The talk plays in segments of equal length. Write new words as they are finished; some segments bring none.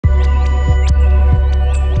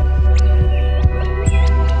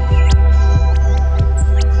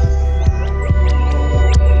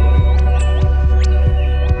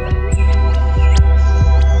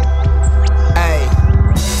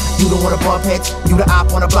heads. You the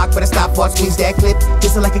op on the block, better stop before I squeeze that clip.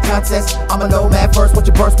 This is like a contest, I'm a nomad first. Watch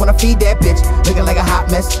your burst when I feed that bitch. Looking like a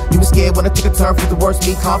hot mess. You was scared when I took a turn for the worst.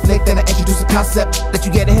 Me conflict, then I introduce a concept. Let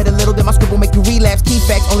you get ahead a little, then my script will make you relapse. Key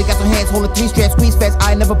facts, only got some hands holding 3 straps. Squeeze fast,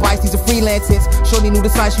 I never buys, these are freelance hits. Shorty knew the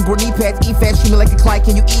sign, she brought knee pads. E-fast, streaming like a client,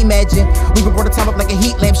 can you imagine? We been brought the time up like a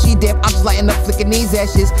heat lamp. She dip, I'm just lighting up, flicking these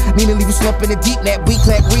ashes. Mean to leave you slump in a deep nap. We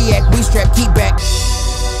clap, react, we strap, keep back.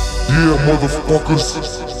 Yeah,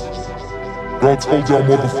 motherfuckers. I told y'all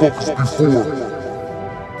motherfuckers before.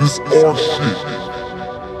 This our shit.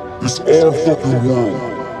 It's our fucking world.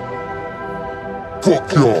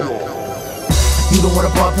 Fuck y'all. You don't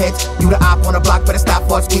wanna bump heads, you the op on the block, better stop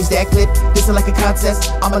before I squeeze that clip. This is like a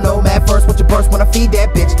contest, I'm a nomad first. Watch your burst when I feed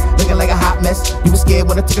that bitch. Looking like a hot mess. You was scared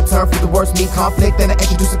when I took a turn for the worst. Me conflict, then I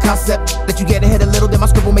introduce a concept. Let you get ahead a little, then my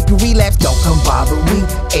script will make you relapse. Don't come bother me.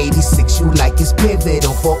 86, you like it's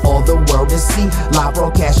pivotal for all the world to see. Live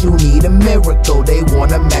broadcast, you need a miracle. They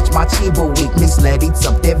wanna match my Chiba weakness, let eats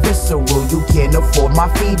up their visceral. You can't afford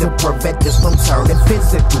my fee to prevent this from turning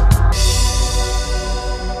physical.